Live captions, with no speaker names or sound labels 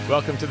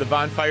Welcome to the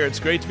BonFire.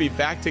 It's great to be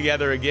back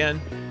together again.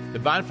 The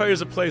BonFire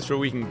is a place where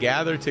we can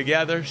gather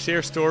together,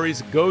 share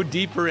stories, go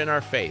deeper in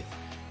our faith.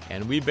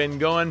 And we've been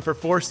going for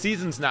 4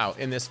 seasons now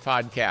in this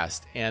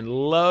podcast and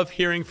love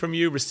hearing from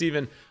you,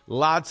 receiving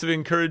lots of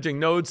encouraging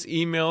notes,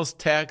 emails,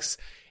 texts.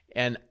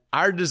 And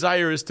our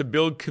desire is to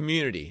build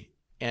community.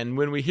 And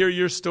when we hear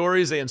your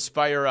stories, they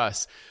inspire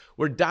us.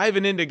 We're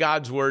diving into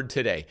God's Word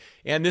today.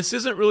 And this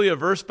isn't really a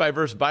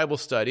verse-by-verse Bible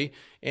study.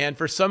 And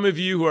for some of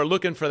you who are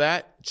looking for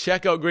that,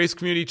 check out Grace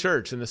Community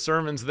Church and the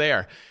sermons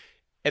there.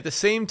 At the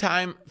same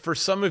time, for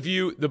some of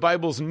you, the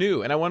Bible's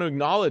new, and I want to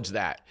acknowledge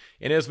that.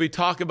 And as we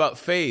talk about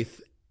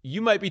faith,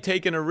 you might be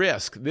taking a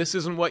risk. This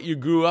isn't what you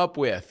grew up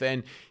with,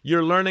 and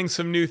you're learning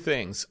some new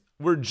things.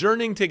 We're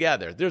journeying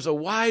together. There's a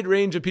wide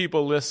range of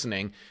people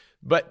listening,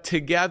 but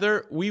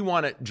together we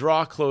want to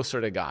draw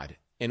closer to God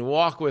and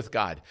walk with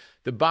God.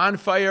 The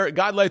BonFire,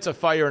 God lights a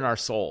fire in our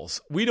souls.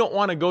 We don't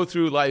want to go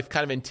through life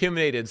kind of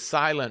intimidated,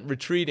 silent,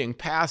 retreating,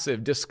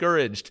 passive,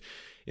 discouraged.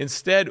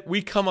 Instead,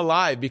 we come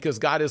alive because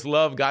God is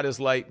love, God is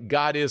light,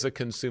 God is a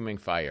consuming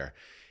fire.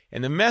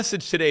 And the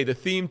message today, the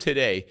theme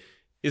today,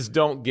 is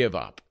don't give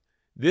up.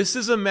 This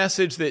is a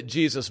message that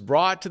Jesus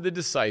brought to the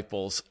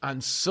disciples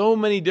on so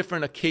many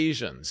different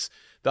occasions.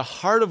 The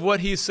heart of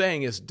what he's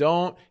saying is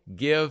don't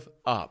give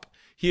up.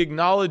 He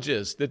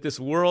acknowledges that this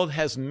world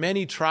has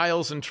many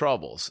trials and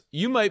troubles.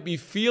 You might be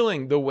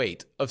feeling the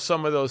weight of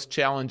some of those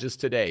challenges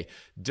today.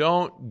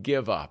 Don't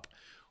give up.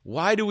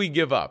 Why do we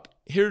give up?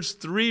 Here's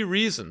 3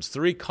 reasons,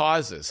 3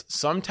 causes.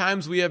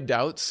 Sometimes we have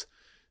doubts,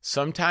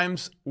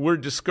 sometimes we're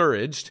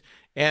discouraged,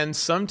 and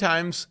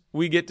sometimes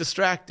we get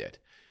distracted.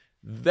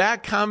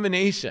 That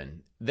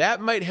combination,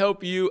 that might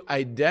help you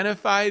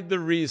identify the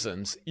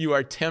reasons you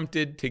are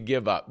tempted to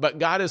give up. But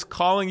God is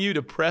calling you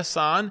to press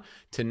on,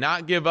 to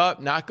not give up,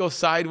 not go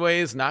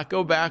sideways, not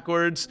go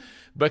backwards,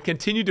 but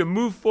continue to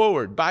move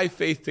forward by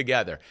faith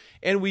together.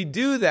 And we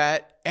do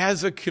that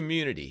as a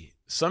community.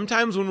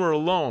 Sometimes when we're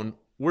alone,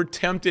 we're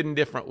tempted in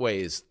different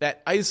ways.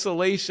 That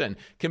isolation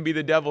can be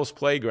the devil's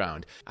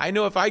playground. I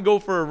know if I go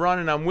for a run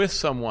and I'm with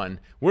someone,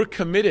 we're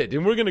committed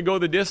and we're going to go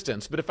the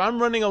distance. But if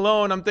I'm running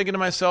alone, I'm thinking to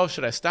myself,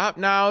 should I stop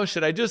now?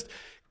 Should I just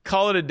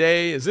call it a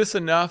day? Is this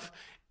enough?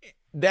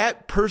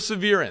 That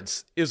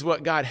perseverance is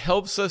what God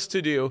helps us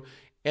to do.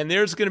 And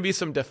there's going to be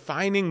some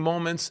defining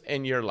moments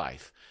in your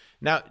life.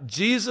 Now,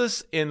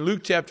 Jesus in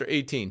Luke chapter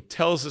 18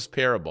 tells this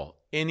parable.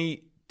 And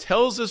he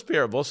tells this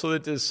parable so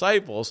that the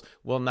disciples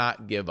will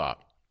not give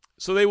up.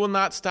 So they will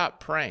not stop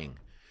praying.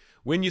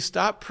 When you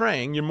stop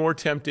praying, you're more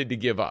tempted to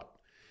give up.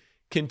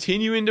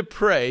 Continuing to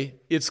pray,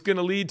 it's going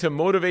to lead to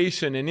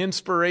motivation and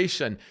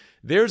inspiration.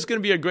 There's going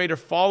to be a greater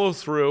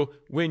follow-through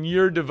when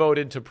you're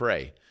devoted to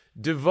pray.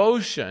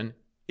 Devotion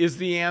is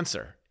the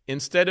answer.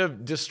 Instead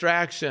of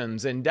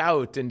distractions and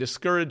doubt and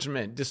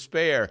discouragement,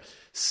 despair,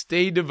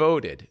 stay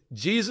devoted.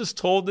 Jesus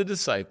told the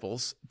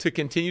disciples to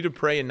continue to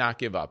pray and not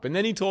give up. And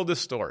then he told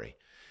this story.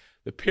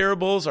 The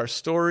parables are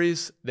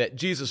stories that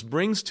Jesus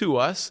brings to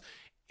us,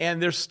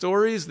 and they're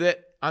stories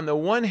that, on the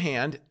one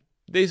hand,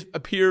 they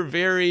appear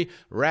very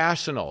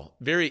rational,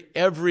 very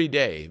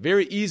everyday,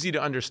 very easy to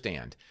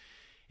understand.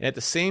 And at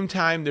the same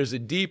time, there's a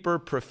deeper,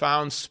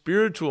 profound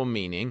spiritual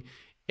meaning,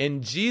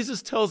 and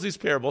Jesus tells these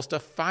parables to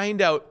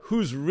find out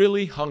who's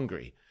really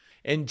hungry.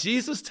 And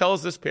Jesus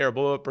tells this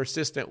parable of a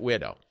persistent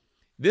widow.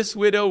 This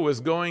widow was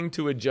going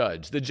to a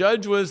judge. The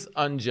judge was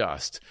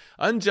unjust.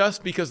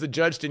 Unjust because the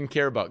judge didn't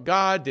care about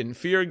God, didn't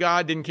fear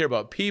God, didn't care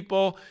about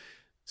people,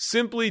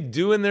 simply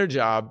doing their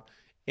job.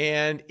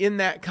 And in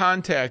that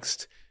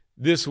context,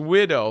 this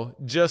widow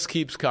just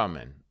keeps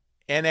coming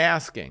and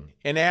asking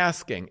and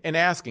asking and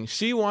asking.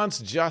 She wants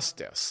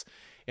justice.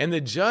 And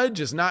the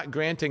judge is not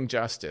granting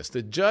justice.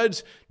 The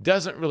judge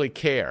doesn't really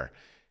care.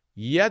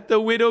 Yet the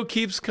widow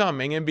keeps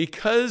coming, and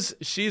because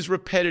she's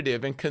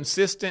repetitive and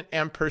consistent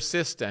and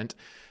persistent,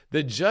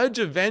 the judge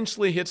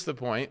eventually hits the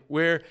point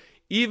where,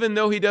 even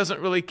though he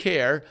doesn't really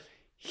care,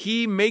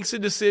 he makes a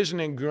decision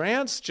and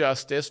grants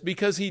justice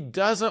because he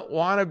doesn't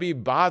want to be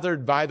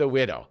bothered by the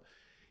widow.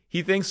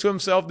 He thinks to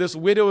himself, this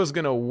widow is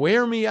going to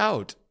wear me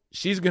out.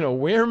 She's going to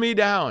wear me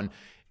down,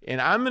 and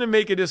I'm going to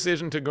make a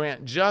decision to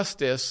grant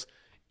justice,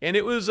 and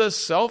it was a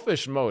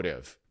selfish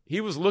motive.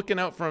 He was looking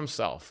out for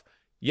himself,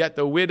 yet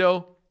the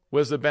widow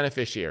was the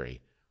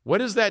beneficiary. What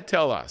does that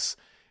tell us?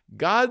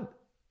 God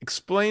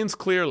explains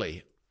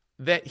clearly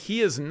that he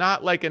is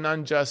not like an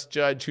unjust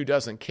judge who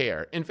doesn't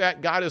care. In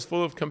fact, God is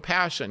full of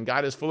compassion.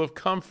 God is full of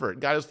comfort.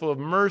 God is full of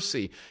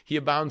mercy. He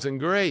abounds in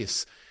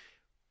grace.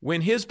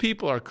 When his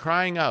people are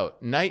crying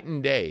out night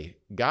and day,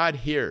 God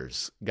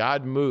hears,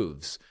 God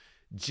moves.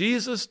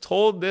 Jesus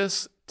told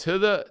this to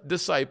the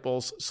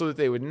disciples so that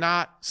they would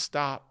not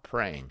stop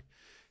praying.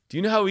 Do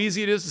you know how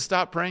easy it is to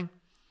stop praying?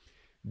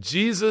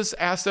 Jesus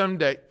asked them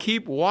to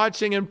keep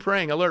watching and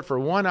praying alert for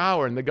 1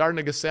 hour in the Garden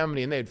of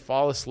Gethsemane, and they'd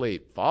fall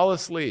asleep, fall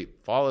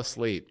asleep, fall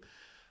asleep.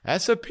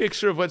 That's a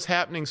picture of what's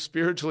happening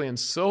spiritually in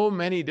so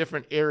many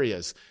different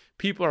areas.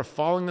 people are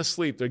falling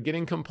asleep. They're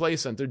getting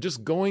complacent. They're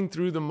just going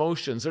through the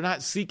motions. They're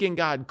not seeking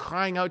God,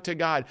 crying out to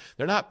God.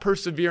 They're not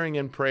persevering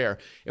in prayer.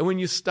 And when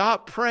you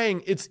stop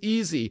praying, it's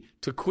easy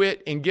to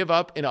quit and give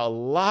up in a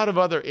lot of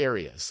other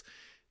areas.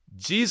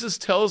 Jesus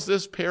tells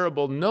this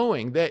parable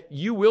knowing that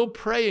you will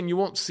pray and you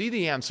won't see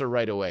the answer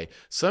right away.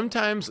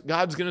 Sometimes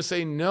God's going to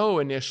say no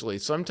initially.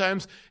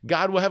 Sometimes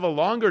God will have a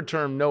longer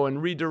term no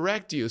and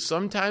redirect you.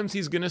 Sometimes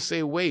he's going to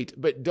say wait,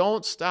 but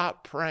don't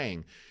stop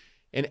praying.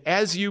 And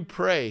as you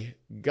pray,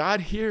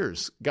 God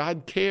hears,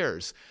 God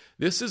cares.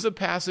 This is a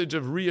passage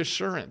of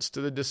reassurance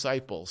to the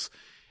disciples.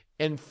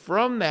 And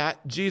from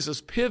that, Jesus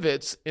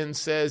pivots and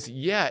says,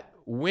 yet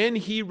when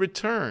he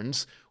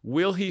returns,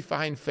 will he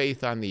find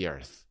faith on the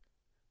earth?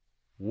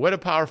 What a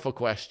powerful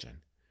question.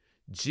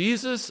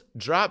 Jesus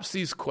drops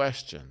these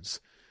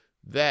questions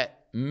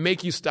that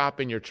make you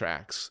stop in your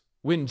tracks.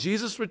 When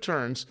Jesus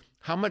returns,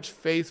 how much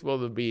faith will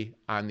there be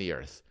on the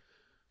earth?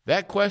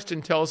 That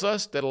question tells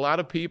us that a lot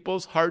of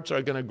people's hearts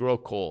are going to grow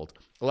cold.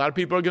 A lot of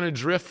people are going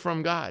to drift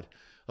from God.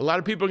 A lot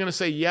of people are going to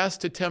say yes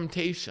to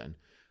temptation.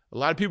 A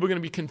lot of people are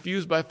going to be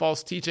confused by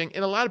false teaching.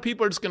 And a lot of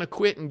people are just going to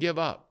quit and give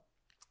up.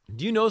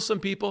 Do you know some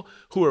people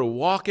who are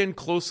walking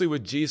closely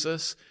with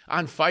Jesus,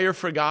 on fire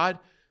for God,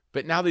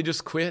 but now they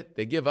just quit,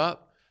 they give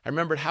up? I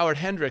remember Howard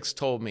Hendricks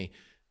told me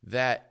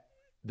that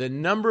the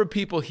number of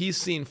people he's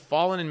seen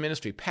fallen in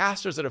ministry,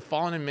 pastors that have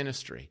fallen in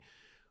ministry,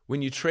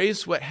 when you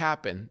trace what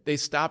happened, they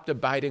stopped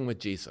abiding with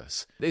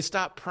Jesus. They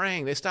stopped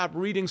praying. They stopped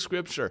reading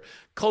Scripture,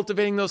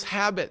 cultivating those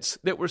habits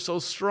that were so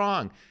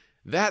strong.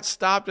 That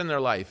stopped in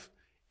their life.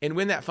 And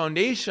when that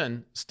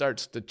foundation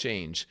starts to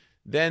change,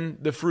 then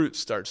the fruit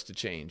starts to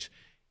change.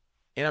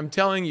 And I'm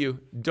telling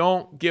you,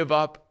 don't give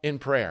up in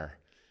prayer.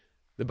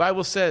 The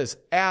Bible says,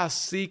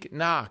 ask, seek,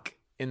 knock.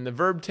 And the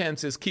verb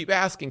tense is keep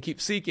asking,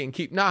 keep seeking,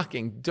 keep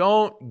knocking.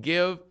 Don't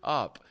give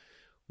up.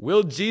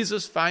 Will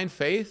Jesus find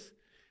faith?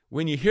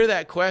 When you hear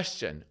that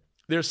question,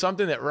 there's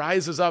something that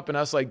rises up in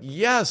us like,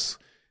 yes,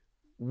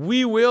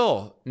 we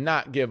will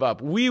not give up.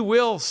 We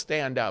will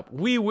stand up.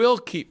 We will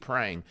keep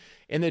praying.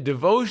 And the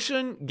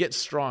devotion gets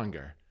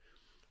stronger.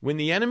 When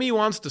the enemy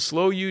wants to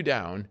slow you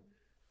down,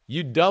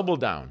 you double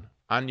down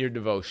on your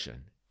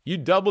devotion. You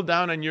double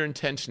down on your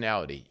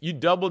intentionality. You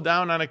double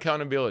down on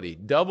accountability.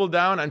 Double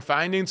down on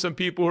finding some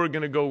people who are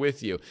going to go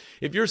with you.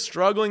 If you're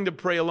struggling to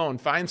pray alone,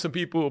 find some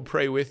people who will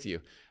pray with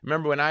you.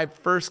 Remember when I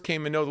first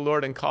came to know the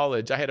Lord in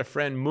college, I had a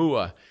friend,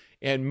 Mua,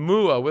 and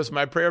Mua was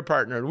my prayer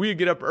partner. We'd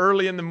get up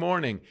early in the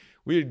morning.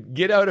 We'd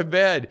get out of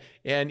bed,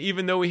 and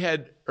even though we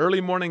had early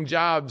morning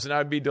jobs and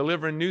I'd be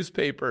delivering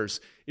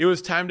newspapers, it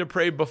was time to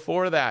pray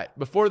before that,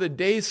 before the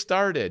day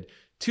started.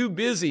 Too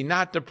busy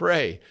not to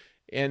pray.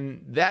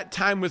 And that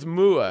time with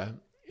Mua,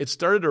 it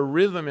started a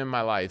rhythm in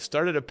my life,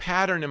 started a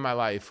pattern in my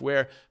life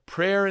where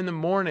prayer in the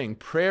morning,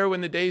 prayer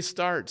when the day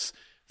starts.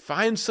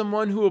 Find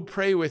someone who will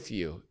pray with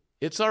you.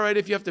 It's all right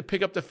if you have to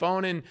pick up the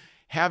phone and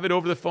have it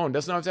over the phone. It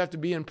doesn't always have to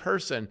be in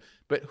person.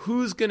 But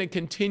who's going to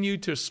continue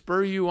to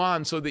spur you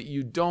on so that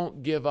you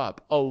don't give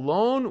up?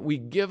 Alone, we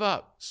give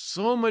up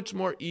so much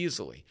more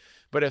easily.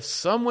 But if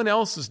someone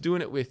else is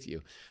doing it with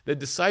you, the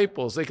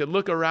disciples, they could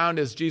look around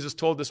as Jesus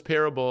told this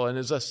parable and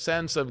there's a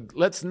sense of,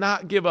 let's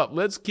not give up.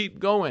 Let's keep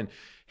going.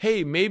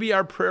 Hey, maybe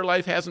our prayer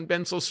life hasn't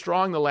been so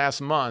strong the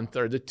last month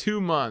or the 2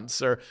 months,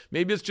 or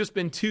maybe it's just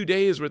been 2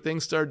 days where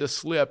things started to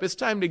slip. It's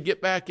time to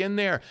get back in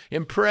there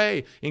and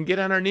pray and get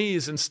on our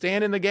knees and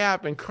stand in the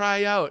gap and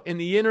cry out. And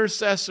the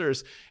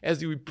intercessors,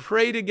 as we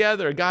pray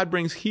together, God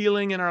brings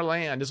healing in our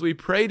land. As we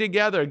pray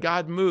together,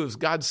 God moves,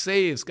 God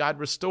saves, God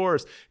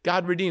restores,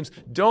 God redeems.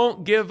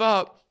 Don't give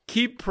up.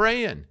 Keep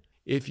praying.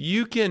 If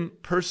you can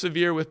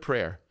persevere with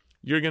prayer,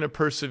 you're going to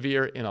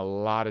persevere in a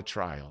lot of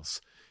trials.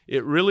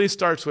 It really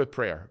starts with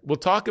prayer. We'll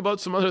talk about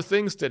some other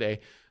things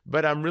today,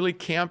 but I'm really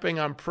camping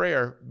on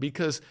prayer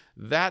because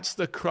that's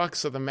the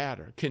crux of the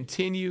matter.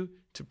 Continue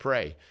to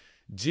pray.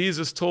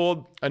 Jesus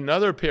told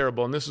another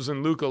parable, and this was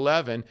in Luke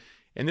 11,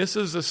 and this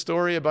is a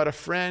story about a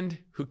friend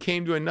who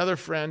came to another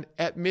friend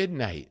at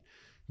midnight.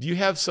 Do you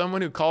have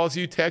someone who calls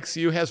you, texts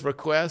you, has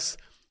requests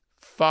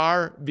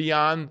far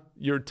beyond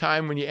your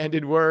time when you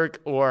ended work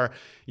or,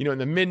 in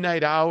the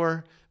midnight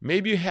hour?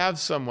 Maybe you have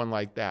someone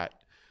like that.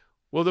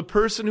 Well, the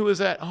person who was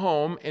at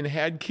home and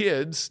had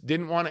kids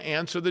didn't want to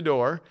answer the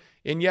door,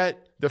 and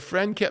yet the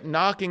friend kept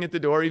knocking at the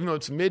door, even though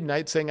it's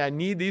midnight, saying, I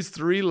need these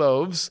 3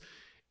 loaves.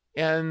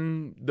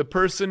 And the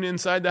person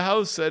inside the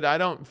house said, I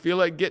don't feel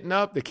like getting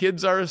up. The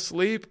kids are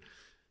asleep.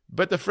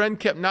 But the friend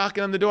kept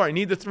knocking on the door. I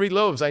need the 3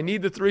 loaves. I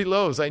need the 3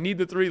 loaves. I need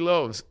the 3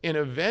 loaves. And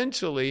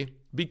eventually,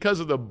 because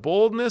of the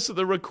boldness of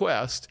the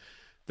request,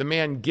 the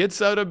man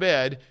gets out of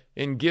bed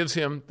and gives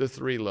him the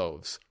 3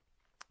 loaves.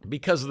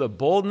 Because of the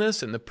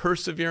boldness and the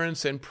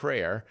perseverance in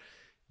prayer,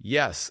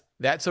 yes,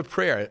 that's a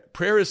prayer.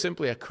 Prayer is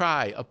simply a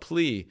cry, a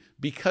plea.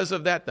 Because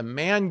of that, the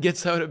man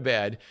gets out of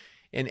bed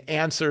and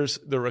answers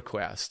the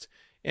request.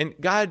 And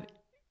God,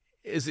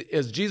 as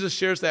Jesus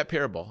shares that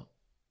parable,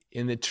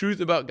 and the truth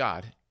about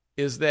God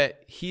is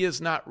that he is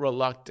not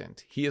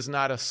reluctant. He is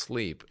not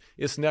asleep.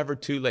 It's never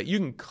too late. You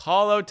can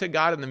call out to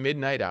God in the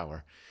midnight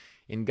hour.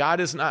 And God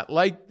is not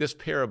like this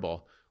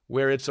parable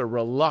where it's a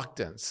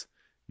reluctance.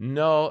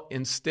 No,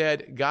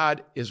 instead,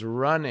 God is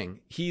running.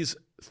 He's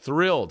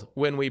thrilled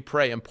when we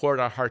pray and pour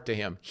our heart to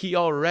him. He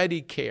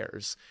already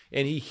cares,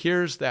 and he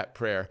hears that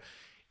prayer.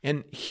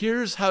 And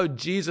here's how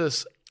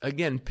Jesus,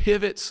 again,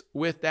 pivots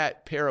with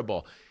that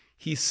parable.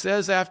 He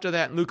says after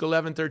that in Luke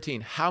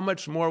 11:13, how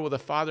much more will the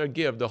Father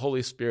give the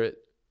Holy Spirit?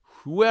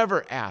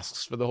 Whoever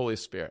asks for the Holy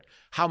Spirit,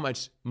 how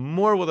much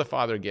more will the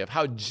Father give?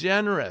 How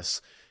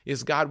generous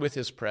is God with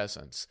his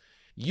presence?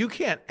 You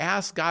can't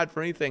ask God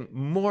for anything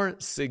more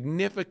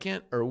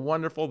significant or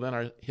wonderful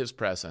than his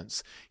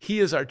presence. He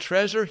is our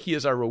treasure. He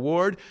is our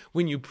reward.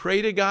 When you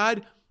pray to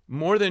God,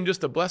 more than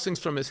just the blessings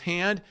from his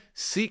hand,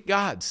 seek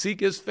God, seek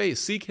his face,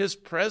 seek his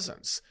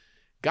presence.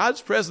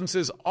 God's presence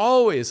is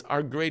always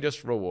our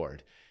greatest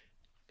reward.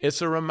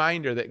 It's a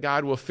reminder that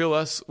God will fill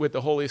us with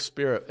the Holy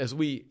Spirit as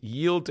we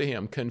yield to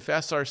him,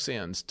 confess our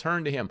sins,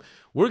 turn to him.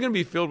 We're going to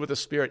be filled with the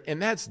Spirit,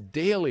 and that's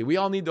daily. We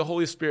all need the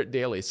Holy Spirit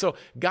daily. So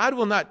God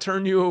will not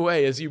turn you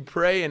away as you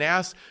pray and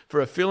ask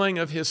for a filling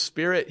of his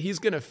Spirit. He's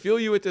going to fill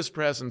you with his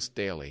presence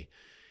daily.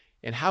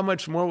 And how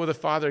much more will the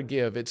Father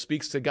give? It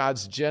speaks to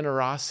God's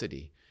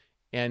generosity,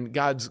 and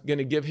God's going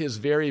to give his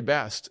very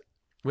best.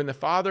 When the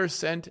Father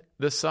sent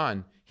the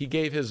Son, he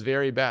gave his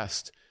very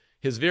best.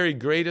 His very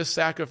greatest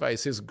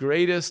sacrifice, his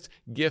greatest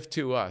gift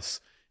to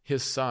us,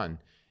 his Son.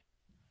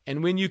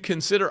 And when you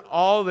consider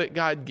all that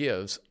God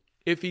gives,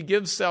 if he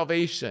gives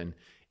salvation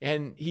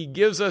and he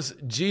gives us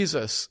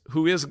Jesus,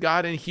 who is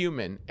God and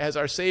human, as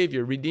our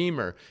Savior,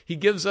 Redeemer, he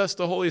gives us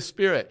the Holy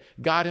Spirit,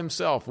 God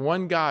himself,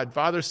 one God,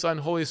 Father, Son,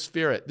 Holy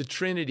Spirit, the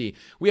Trinity.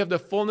 We have the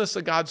fullness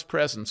of God's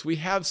presence. We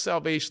have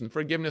salvation,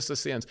 forgiveness of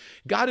sins.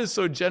 God is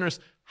so generous.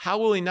 How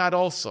will he not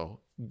also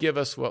give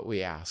us what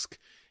we ask?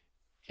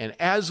 And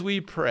as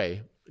we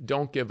pray,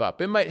 don't give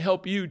up. It might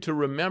help you to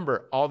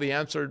remember all the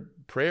answered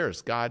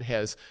prayers God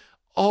has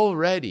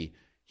already.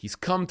 He's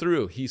come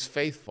through. He's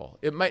faithful.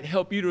 It might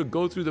help you to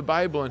go through the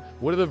Bible and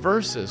what are the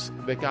verses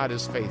that God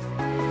is faithful.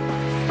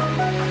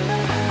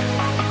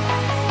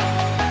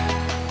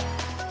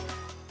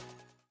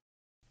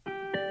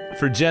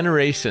 For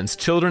generations,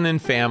 children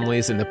and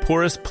families in the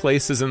poorest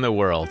places in the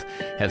world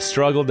have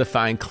struggled to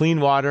find clean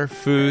water,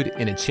 food,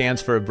 and a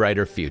chance for a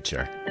brighter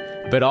future.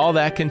 But all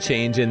that can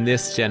change in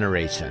this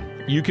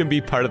generation. You can be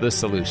part of the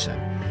solution.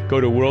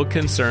 Go to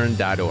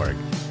worldconcern.org.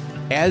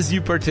 As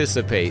you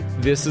participate,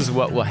 this is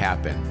what will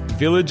happen.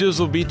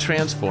 Villages will be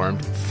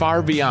transformed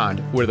far beyond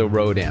where the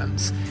road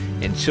ends,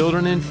 and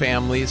children and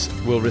families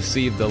will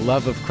receive the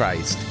love of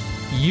Christ.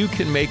 You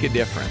can make a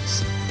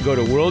difference. Go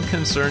to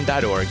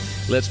worldconcern.org.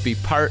 Let's be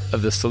part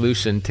of the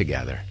solution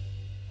together.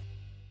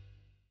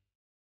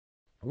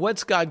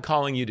 What's God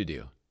calling you to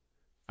do?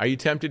 Are you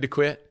tempted to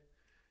quit?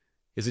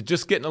 Is it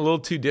just getting a little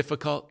too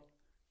difficult?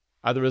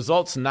 Are the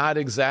results not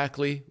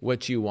exactly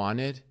what you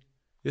wanted?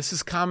 This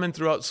is common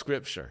throughout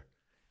Scripture.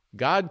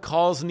 God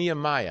calls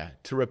Nehemiah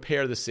to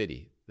repair the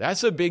city.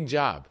 That's a big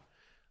job.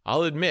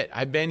 I'll admit,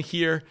 I've been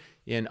here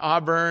in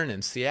Auburn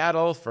and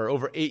Seattle for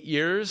over 8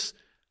 years.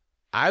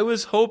 I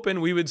was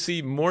hoping we would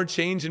see more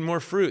change and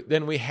more fruit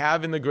than we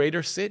have in the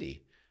greater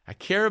city. I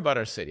care about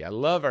our city. I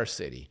love our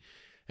city.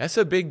 That's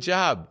a big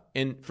job.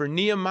 And for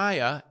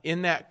Nehemiah,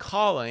 in that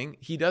calling,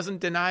 he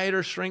doesn't deny it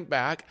or shrink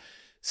back.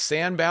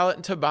 Sanballat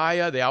and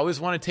Tobiah, they always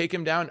want to take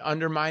him down,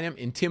 undermine him,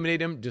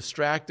 intimidate him,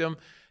 distract him.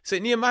 Say,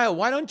 Nehemiah,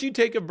 why don't you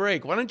take a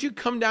break? Why don't you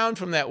come down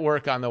from that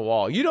work on the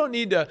wall? You don't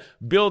need to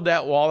build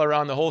that wall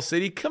around the whole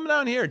city. Come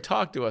down here and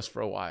talk to us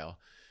for a while.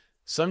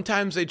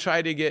 Sometimes they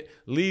try to get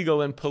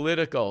legal and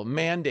political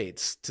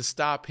mandates to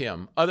stop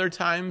him. Other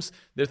times,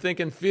 they're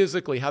thinking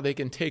physically how they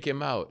can take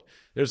him out.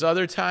 There's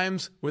other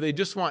times where they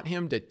just want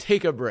him to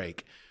take a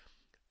break.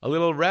 A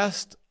little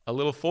rest, a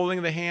little folding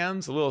of the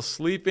hands, a little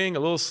sleeping, a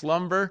little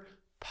slumber.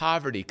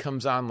 Poverty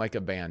comes on like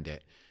a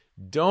bandit.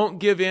 Don't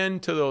give in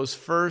to those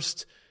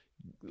first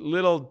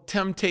little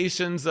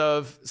temptations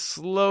of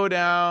slow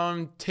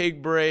down,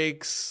 take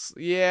breaks.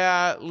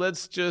 Yeah,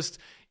 let's just,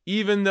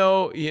 even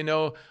though, you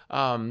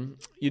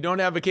don't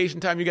have vacation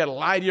time, you got to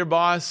lie to your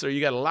boss or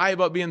you got to lie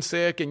about being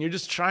sick and you're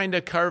just trying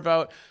to carve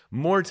out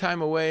more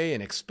time away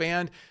and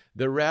expand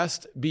the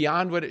rest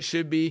beyond what it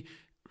should be.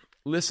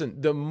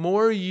 Listen, the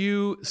more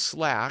you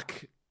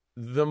slack,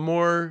 the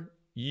more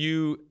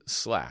you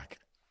slack.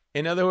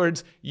 In other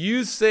words,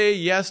 you say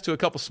yes to a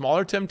couple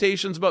smaller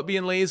temptations about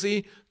being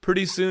lazy,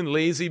 pretty soon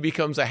lazy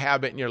becomes a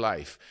habit in your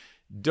life.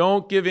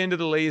 Don't give in to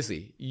the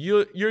lazy.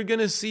 You're going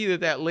to see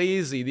that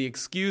lazy, the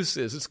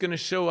excuses, it's going to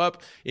show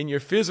up in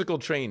your physical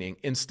training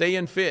and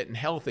staying fit and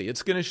healthy.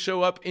 It's going to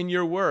show up in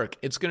your work.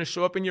 It's going to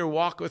show up in your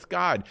walk with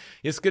God.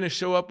 It's going to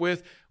show up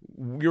with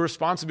your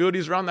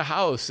responsibilities around the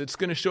house. It's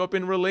going to show up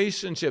in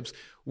relationships.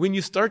 When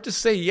you start to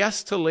say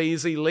yes to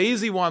lazy,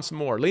 lazy wants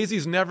more.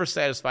 Lazy's never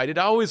satisfied. It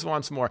always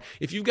wants more.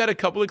 If you've got a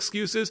couple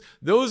excuses,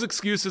 those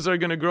excuses are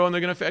going to grow and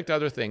they're going to affect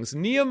other things.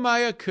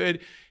 Nehemiah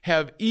could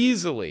have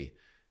easily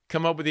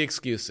come up with the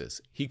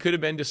excuses. He could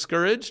have been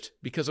discouraged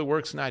because the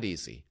work's not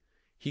easy.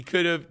 He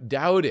could have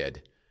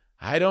doubted.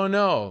 I don't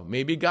know.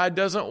 Maybe God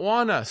doesn't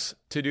want us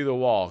to do the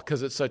wall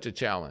because it's such a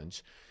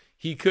challenge.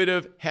 He could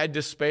have had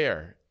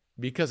despair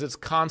because it's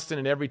constant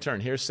at every turn.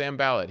 Here's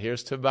Sanballat.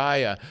 Here's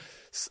Tobiah.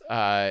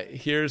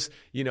 Here's,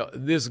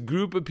 this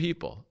group of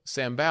people,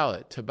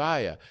 Sanballat,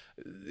 Tobiah.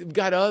 We've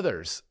got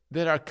others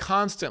that are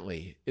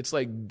constantly, it's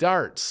like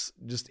darts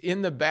just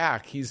in the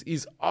back.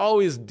 He's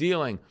always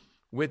dealing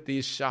with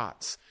these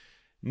shots.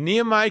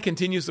 Nehemiah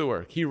continues the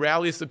work. He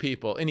rallies the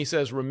people and he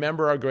says,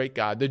 remember our great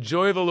God. The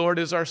joy of the Lord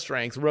is our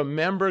strength.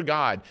 Remember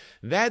God.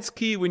 That's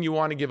key when you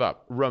want to give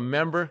up.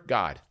 Remember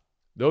God.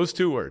 Those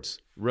two words.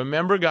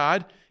 Remember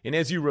God. And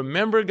as you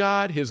remember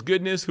God, his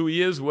goodness, who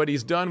he is, what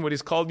he's done, what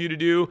he's called you to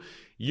do,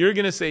 you're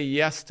going to say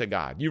yes to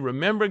God. You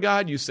remember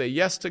God. You say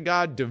yes to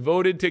God,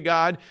 devoted to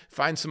God.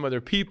 Find some other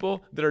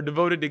people that are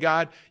devoted to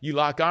God. You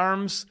lock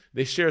arms.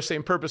 They share the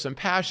same purpose and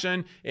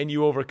passion, and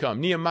you overcome.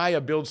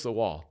 Nehemiah builds the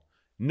wall.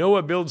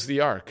 Noah builds the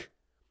ark.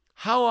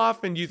 How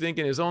often do you think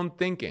in his own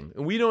thinking,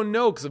 and we don't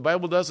know because the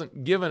Bible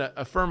doesn't give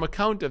a firm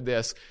account of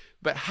this,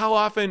 but how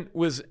often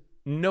was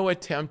Noah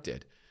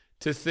tempted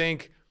to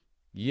think,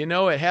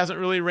 it hasn't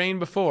really rained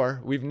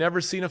before. We've never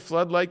seen a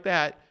flood like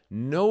that.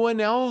 No one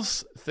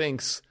else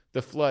thinks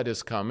the flood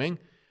is coming.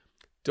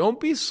 Don't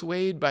be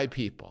swayed by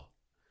people.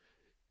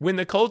 When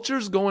the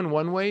culture's going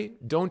one way,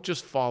 don't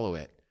just follow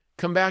it.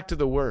 Come back to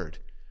the word.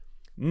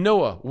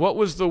 Noah, what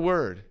was the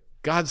word?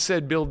 God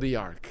said, build the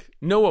ark.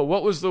 Noah,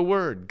 what was the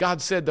word?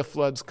 God said the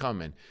flood's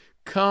coming.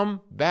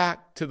 Come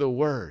back to the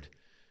word.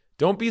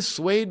 Don't be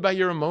swayed by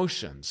your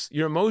emotions.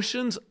 Your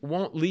emotions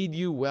won't lead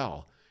you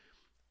well.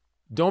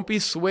 Don't be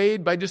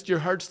swayed by just your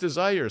heart's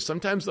desires.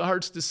 Sometimes the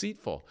heart's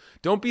deceitful.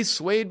 Don't be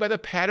swayed by the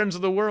patterns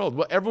of the world.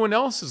 Well, everyone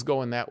else is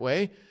going that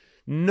way.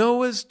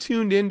 Noah's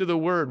tuned into the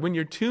word. When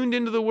you're tuned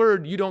into the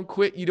word, you don't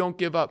quit, you don't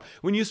give up.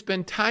 When you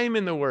spend time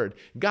in the word,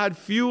 God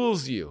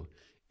fuels you,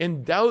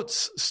 and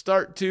doubts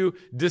start to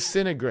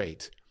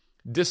disintegrate.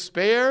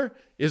 Despair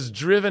is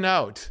driven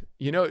out.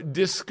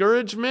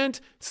 Discouragement,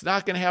 it's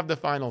not going to have the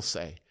final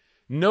say.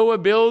 Noah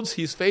builds,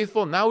 he's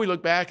faithful. Now we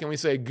look back and we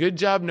say, good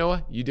job,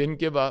 Noah, you didn't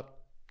give up.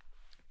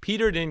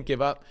 Peter didn't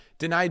give up,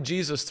 denied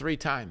Jesus 3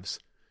 times.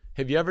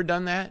 Have you ever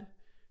done that?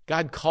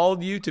 God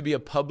called you to be a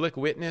public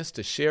witness,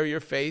 to share your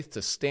faith,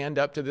 to stand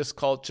up to this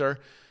culture,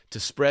 to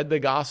spread the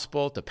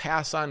gospel, to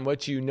pass on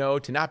what you know,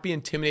 to not be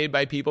intimidated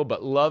by people,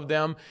 but love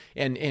them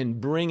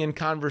and bring in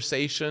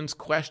conversations,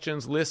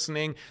 questions,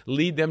 listening,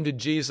 lead them to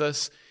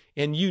Jesus.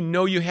 And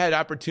you had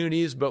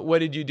opportunities, but what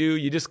did you do?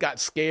 You just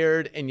got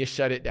scared and you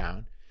shut it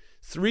down.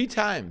 3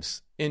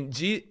 times. And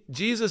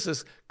Jesus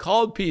has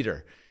called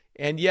Peter.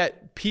 And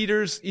yet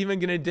Peter's even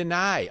going to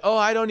deny. Oh,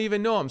 I don't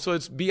even know him. So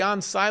it's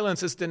beyond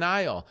silence. It's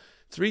denial.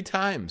 3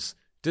 times.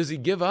 Does he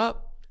give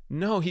up?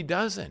 No, he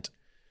doesn't.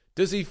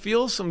 Does he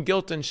feel some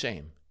guilt and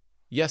shame?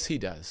 Yes, he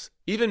does.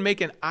 Even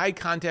making eye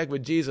contact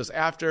with Jesus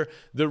after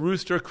the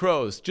rooster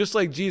crows. Just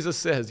like Jesus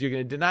says, you're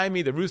going to deny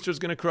me, the rooster's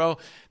going to crow.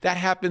 That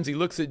happens. He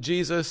looks at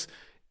Jesus.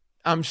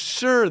 I'm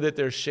sure that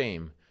there's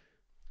shame.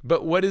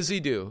 But what does he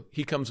do?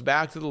 He comes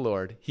back to the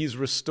Lord. He's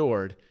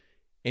restored.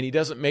 And he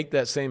doesn't make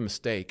that same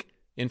mistake.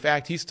 In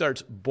fact, he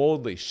starts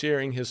boldly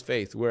sharing his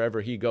faith wherever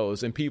he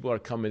goes, and people are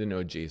coming to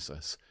know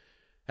Jesus.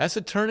 That's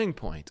a turning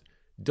point.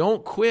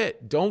 Don't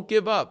quit. Don't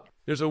give up.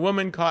 There's a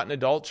woman caught in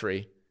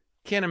adultery.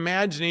 Can't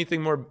imagine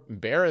anything more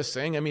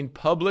embarrassing.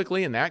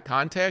 Publicly in that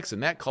context, in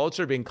that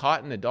culture, being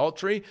caught in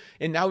adultery.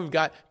 And now we've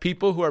got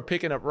people who are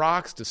picking up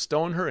rocks to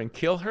stone her and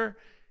kill her.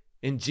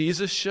 And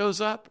Jesus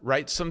shows up,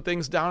 writes some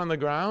things down on the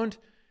ground.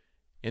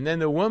 And then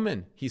the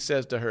woman, he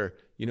says to her,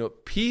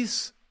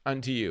 peace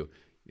unto you.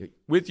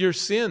 With your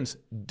sins,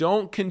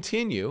 don't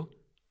continue.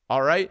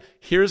 All right,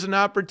 here's an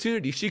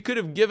opportunity. She could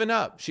have given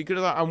up. She could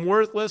have thought, I'm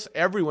worthless.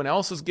 Everyone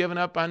else has given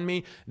up on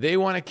me. They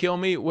want to kill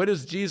me. What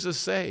does Jesus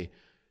say?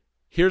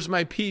 Here's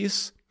my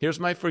peace. Here's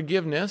my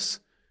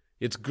forgiveness.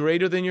 It's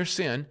greater than your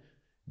sin.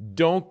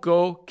 Don't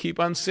go keep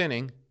on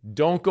sinning.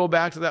 Don't go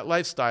back to that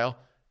lifestyle.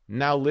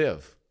 Now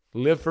live.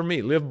 Live for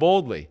me. Live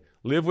boldly.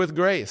 Live with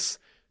grace.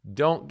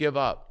 Don't give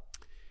up.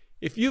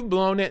 If you've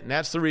blown it and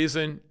that's the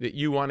reason that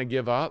you want to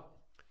give up,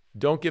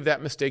 don't give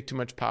that mistake too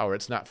much power.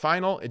 It's not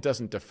final. It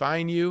doesn't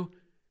define you.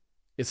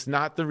 It's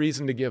not the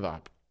reason to give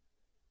up.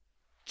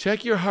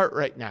 Check your heart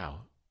right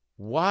now.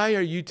 Why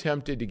are you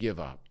tempted to give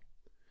up?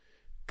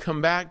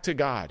 Come back to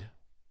God.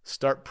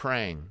 Start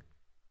praying.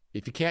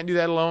 If you can't do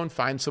that alone,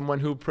 find someone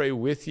who will pray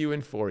with you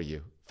and for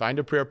you. Find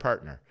a prayer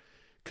partner.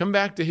 Come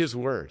back to his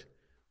word.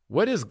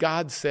 What has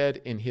God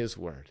said in his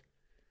word?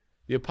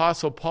 The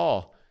Apostle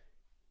Paul,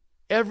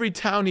 every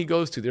town he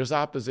goes to, there's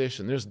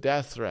opposition. There's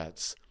death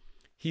threats.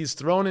 He's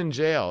thrown in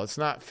jail. It's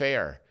not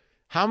fair.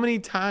 How many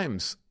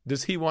times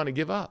does he want to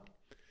give up?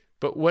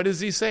 But what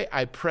does he say?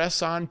 I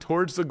press on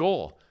towards the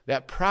goal,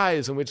 that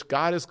prize in which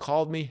God has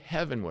called me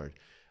heavenward.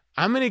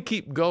 I'm going to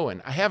keep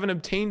going. I haven't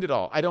obtained it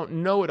all. I don't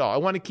know it all. I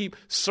want to keep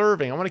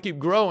serving. I want to keep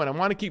growing. I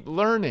want to keep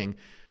learning.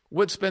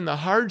 What's been the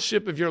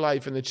hardship of your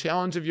life and the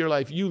challenge of your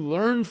life, you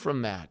learn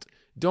from that.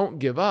 Don't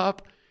give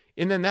up.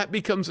 And then that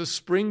becomes a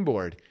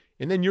springboard.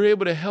 And then you're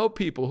able to help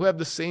people who have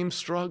the same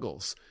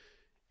struggles.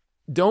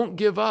 Don't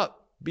give up.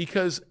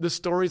 because the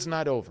story's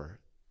not over.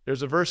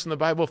 There's a verse in the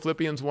Bible,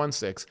 Philippians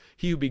 1:6.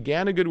 He who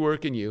began a good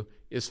work in you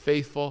is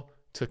faithful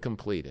to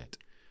complete it.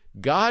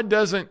 God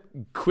doesn't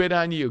quit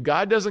on you.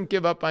 God doesn't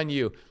give up on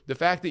you. The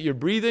fact that you're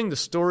breathing, the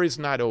story's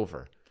not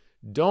over.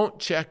 Don't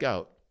check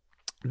out.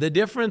 The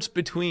difference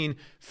between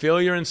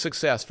failure and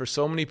success for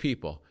so many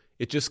people,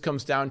 it just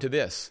comes down to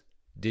this.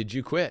 Did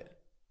you quit?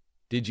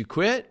 Did you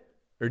quit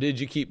or did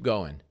you keep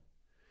going?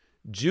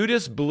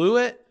 Judas blew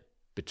it,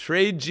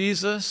 betrayed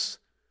Jesus,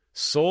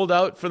 sold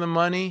out for the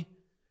money,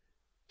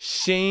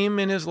 shame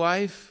in his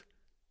life.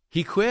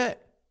 He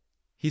quit.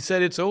 He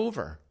said it's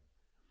over.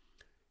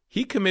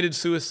 He committed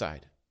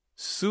suicide.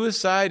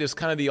 Suicide is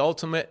kind of the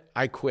ultimate,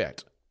 I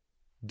quit.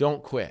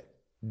 Don't quit.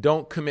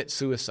 Don't commit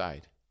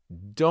suicide.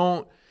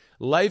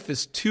 Life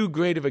is too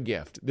great of a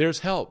gift. There's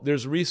help.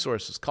 There's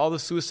resources. Call the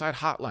suicide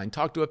hotline.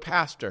 Talk to a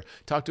pastor.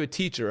 Talk to a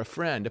teacher, a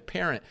friend, a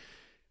parent.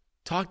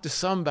 Talk to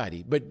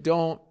somebody, but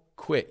don't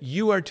quit.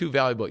 You are too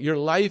valuable. Your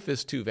life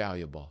is too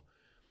valuable.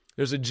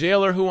 There's a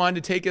jailer who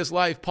wanted to take his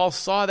life. Paul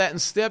saw that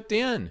and stepped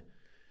in.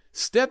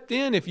 Stepped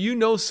in if you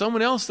know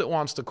someone else that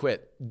wants to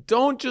quit.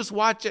 Don't just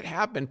watch it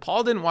happen.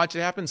 Paul didn't watch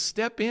it happen.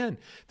 Step in.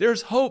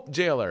 There's hope,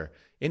 jailer.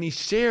 And he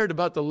shared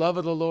about the love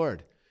of the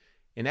Lord.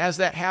 And as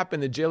that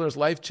happened, the jailer's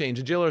life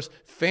changed. The jailer's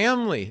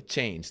family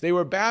changed. They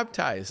were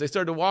baptized. They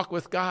started to walk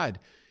with God.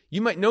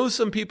 You might know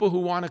some people who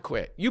want to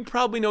quit. You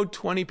probably know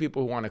 20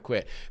 people who want to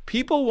quit.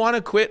 People want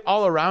to quit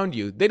all around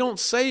you. They don't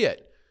say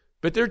it,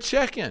 but they're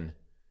checking.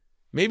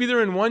 Maybe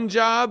they're in one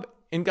job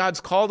and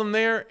God's called them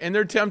there and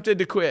they're tempted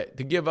to quit,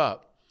 to give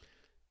up.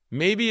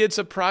 Maybe it's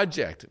a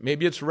project.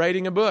 Maybe it's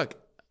writing a book.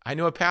 I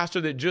know a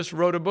pastor that just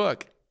wrote a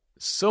book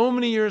so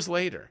many years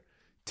later,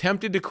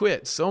 tempted to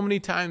quit so many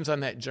times on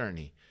that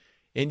journey.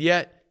 And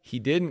yet he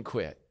didn't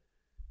quit.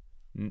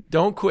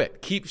 Don't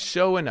quit. Keep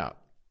showing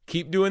up.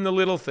 Keep doing the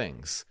little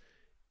things.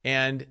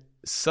 And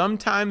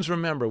sometimes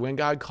remember, when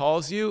God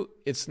calls you,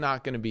 it's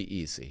not going to be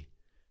easy.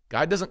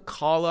 God doesn't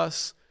call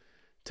us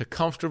to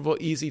comfortable,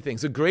 easy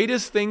things. The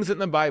greatest things in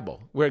the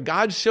Bible, where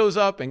God shows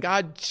up and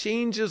God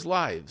changes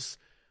lives,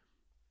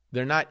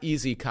 they're not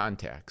easy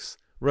contacts.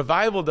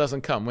 Revival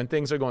doesn't come when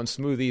things are going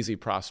smooth, easy,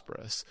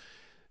 prosperous.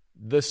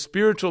 The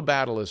spiritual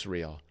battle is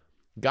real.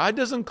 God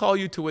doesn't call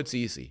you to what's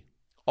easy.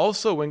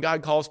 Also, when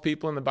God calls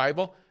people in the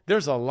Bible,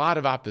 there's a lot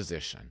of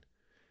opposition.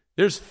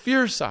 There's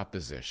fierce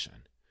opposition.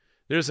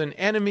 There's an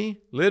enemy,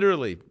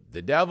 literally,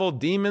 the devil,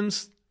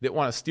 demons that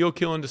want to steal,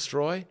 kill, and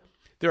destroy.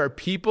 There are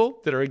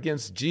people that are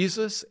against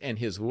Jesus and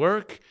his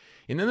work.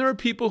 And then there are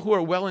people who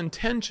are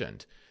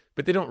well-intentioned,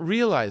 but they don't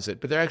realize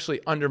it, but they're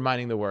actually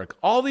undermining the work.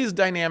 All these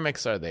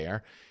dynamics are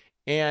there.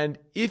 And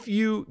if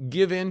you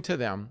give in to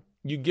them,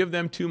 you give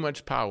them too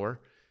much power,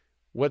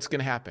 what's going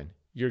to happen?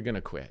 You're going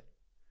to quit.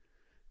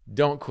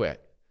 Don't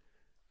quit.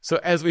 So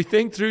as we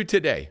think through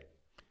today,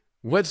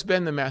 what's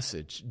been the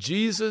message?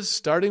 Jesus,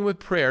 starting with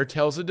prayer,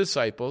 tells the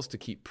disciples to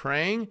keep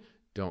praying,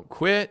 don't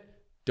quit,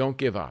 don't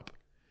give up.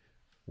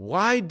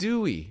 Why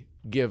do we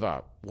give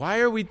up? Why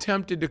are we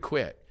tempted to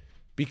quit?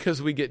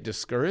 Because we get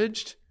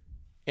discouraged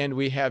and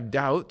we have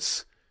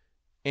doubts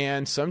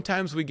and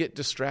sometimes we get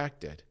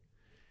distracted.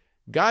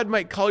 God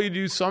might call you to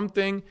do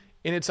something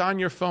and it's on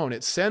your phone.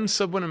 It sends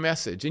someone a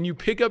message and you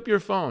pick up your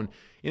phone.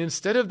 And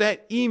instead of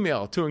that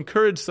email to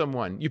encourage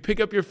someone, you pick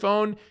up your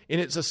phone and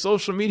it's a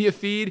social media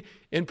feed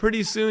and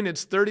pretty soon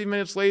it's 30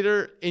 minutes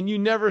later and you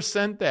never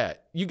sent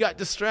that. You got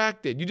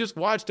distracted. You just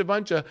watched a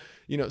bunch of,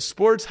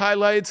 sports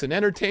highlights and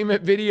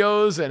entertainment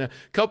videos and a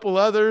couple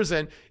others.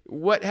 And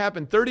what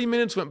happened? 30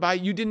 minutes went by.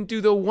 You didn't do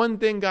the one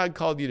thing God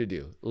called you to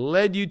do,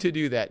 led you to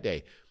do that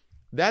day.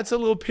 That's a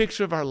little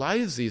picture of our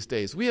lives these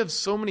days. We have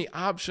so many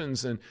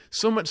options and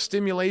so much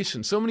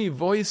stimulation, so many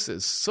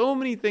voices, so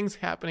many things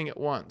happening at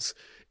once.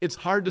 It's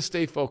hard to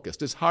stay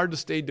focused. It's hard to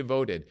stay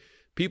devoted.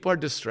 People are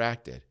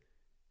distracted.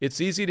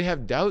 It's easy to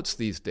have doubts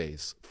these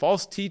days.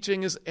 False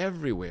teaching is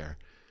everywhere.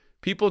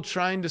 People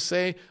trying to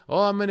say,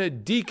 I'm going to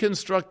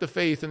deconstruct the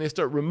faith, and they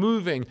start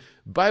removing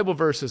Bible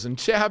verses and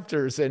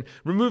chapters and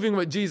removing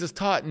what Jesus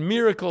taught and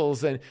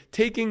miracles and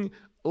taking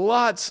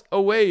lots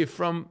away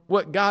from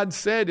what God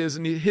said is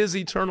in his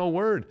eternal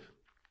word.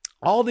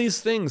 All these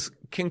things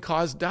can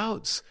cause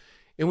doubts.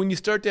 And when you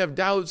start to have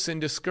doubts and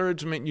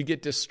discouragement, you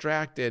get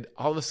distracted,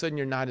 all of a sudden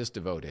you're not as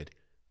devoted.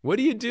 What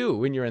do you do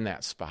when you're in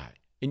that spot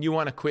and you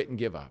want to quit and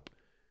give up?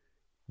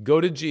 Go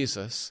to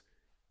Jesus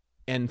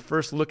and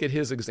first look at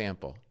his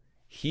example.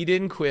 He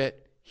didn't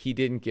quit. He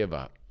didn't give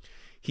up.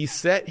 He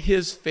set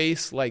his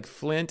face like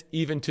flint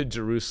even to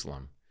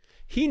Jerusalem.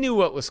 He knew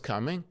what was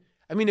coming.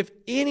 If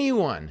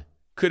anyone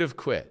could have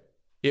quit,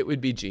 it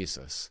would be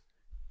Jesus.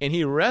 And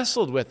he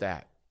wrestled with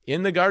that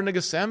in the Garden of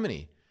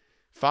Gethsemane.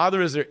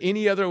 Father, is there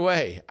any other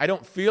way? I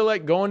don't feel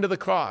like going to the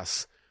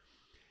cross.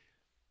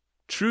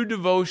 True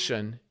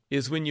devotion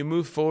is when you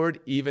move forward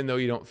even though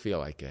you don't feel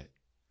like it.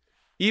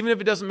 Even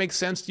if it doesn't make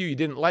sense to you, you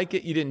didn't like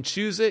it, you didn't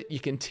choose it, you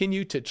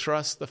continue to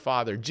trust the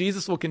Father.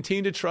 Jesus will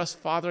continue to trust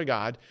Father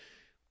God.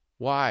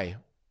 Why?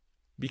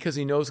 Because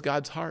he knows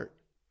God's heart.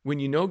 When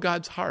you know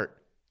God's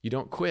heart, you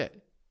don't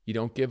quit, you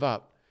don't give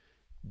up.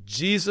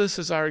 Jesus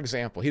is our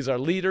example. He's our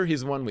leader.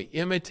 He's the one we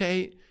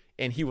imitate,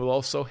 and he will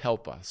also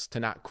help us to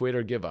not quit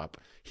or give up.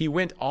 He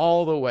went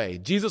all the way.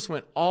 Jesus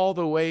went all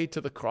the way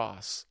to the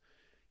cross.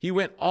 He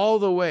went all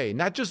the way,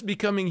 not just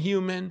becoming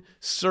human,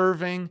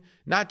 serving,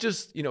 not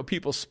just,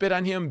 people spit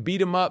on him,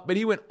 beat him up, but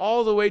he went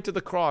all the way to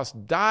the cross,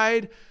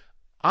 died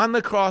on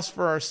the cross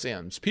for our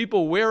sins.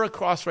 People wear a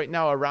cross right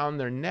now around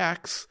their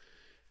necks.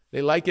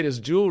 They like it as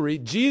jewelry.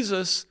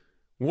 Jesus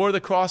wore the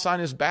cross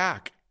on his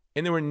back,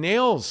 and there were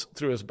nails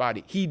through his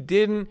body. He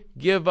didn't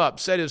give up,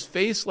 set his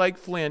face like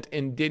flint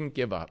and didn't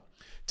give up.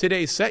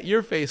 Today, set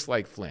your face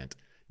like flint.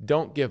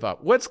 Don't give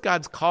up. What's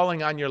God's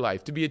calling on your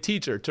life? To be a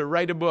teacher, to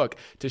write a book,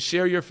 to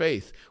share your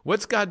faith.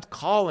 What's God's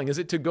calling? Is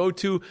it to go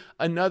to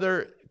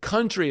another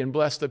country and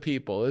bless the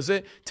people? Is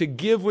it to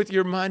give with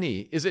your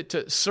money? Is it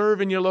to serve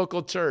in your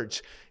local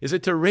church? Is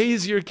it to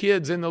raise your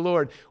kids in the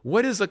Lord?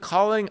 What is the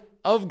calling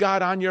of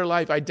God on your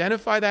life?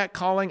 Identify that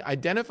calling,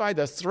 identify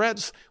the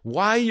threats,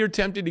 why you're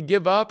tempted to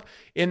give up,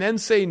 and then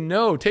say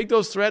no. Take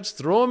those threats,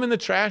 throw them in the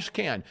trash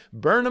can,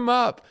 burn them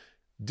up.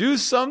 Do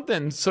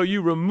something so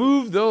you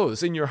remove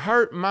those in your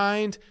heart,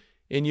 mind,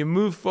 and you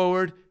move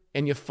forward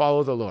and you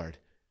follow the Lord.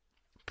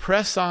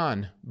 Press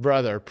on,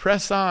 brother.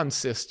 Press on,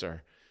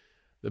 sister.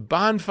 The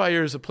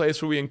BonFire is a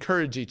place where we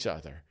encourage each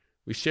other.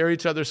 We share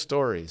each other's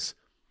stories.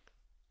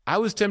 I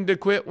was tempted to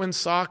quit when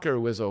soccer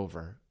was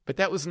over, but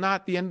that was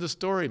not the end of the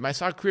story. My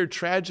soccer career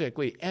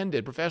tragically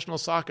ended, professional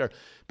soccer.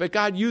 But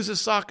God uses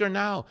soccer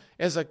now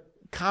as a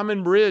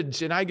common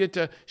bridge, and I get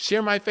to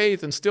share my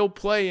faith and still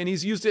play, and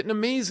he's used it in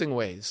amazing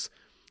ways.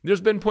 There's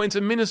been points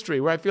in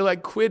ministry where I feel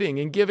like quitting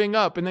and giving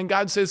up, and then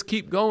God says,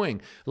 keep going.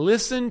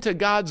 Listen to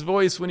God's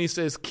voice when he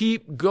says,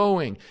 keep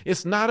going.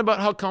 It's not about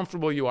how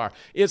comfortable you are.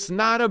 It's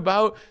not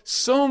about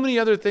so many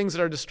other things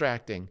that are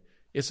distracting.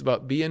 It's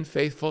about being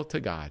faithful to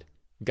God.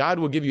 God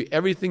will give you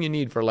everything you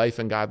need for life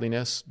and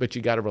godliness, but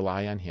you got to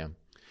rely on him.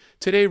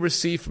 Today,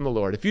 receive from the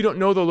Lord. If you don't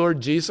know the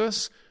Lord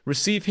Jesus,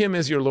 receive him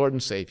as your Lord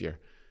and Savior.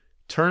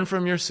 Turn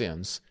from your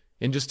sins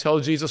and just tell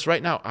Jesus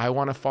right now, I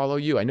want to follow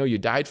you. I know you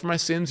died for my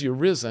sins. You're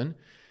risen.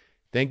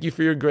 Thank you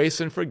for your grace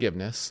and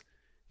forgiveness.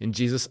 And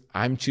Jesus,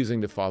 I'm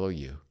choosing to follow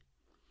you.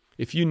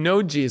 If you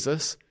know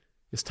Jesus,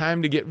 it's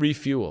time to get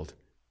refueled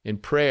in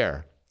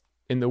prayer,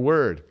 in the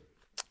Word,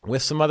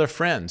 with some other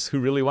friends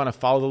who really want to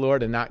follow the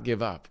Lord and not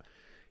give up.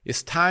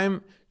 It's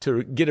time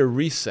to get a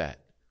reset.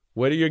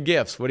 What are your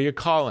gifts? What are your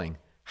calling?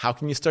 How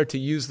can you start to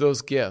use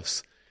those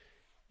gifts?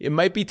 It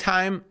might be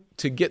time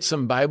to get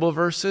some Bible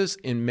verses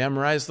and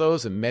memorize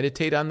those and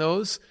meditate on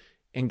those,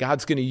 and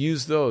God's going to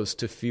use those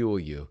to fuel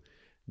you.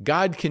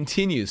 God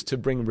continues to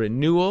bring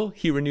renewal.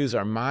 He renews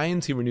our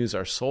minds. He renews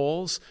our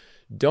souls.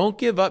 Don't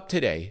give up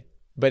today,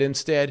 but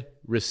instead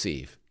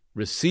receive.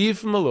 Receive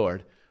from the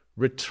Lord.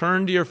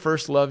 Return to your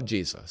first love,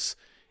 Jesus,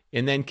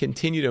 and then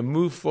continue to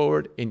move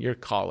forward in your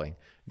calling.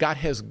 God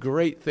has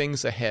great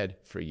things ahead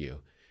for you,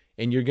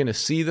 and you're going to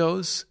see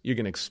those. You're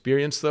going to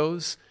experience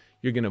those.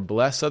 You're going to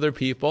bless other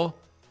people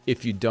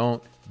if you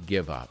don't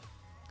give up.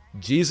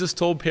 Jesus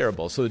told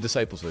parables so the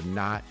disciples would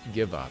not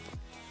give up,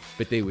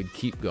 but they would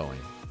keep going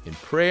in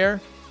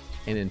prayer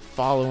and in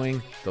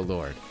following the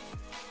Lord.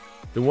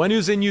 The one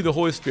who's in you, the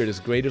Holy Spirit, is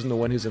greater than the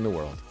one who's in the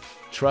world.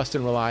 Trust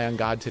and rely on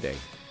God today,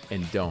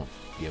 and don't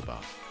give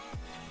up.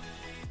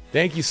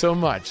 Thank you so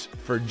much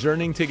for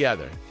journeying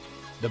together.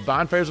 The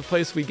BonFire is a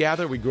place we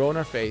gather, we grow in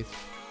our faith,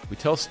 we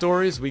tell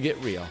stories, we get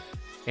real.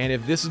 And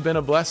if this has been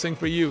a blessing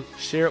for you,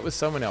 share it with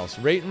someone else.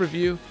 Rate and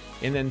review,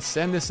 and then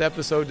send this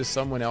episode to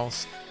someone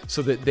else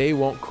so that they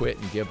won't quit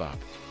and give up.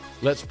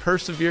 Let's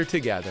persevere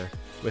together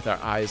with our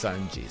eyes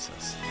on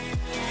Jesus.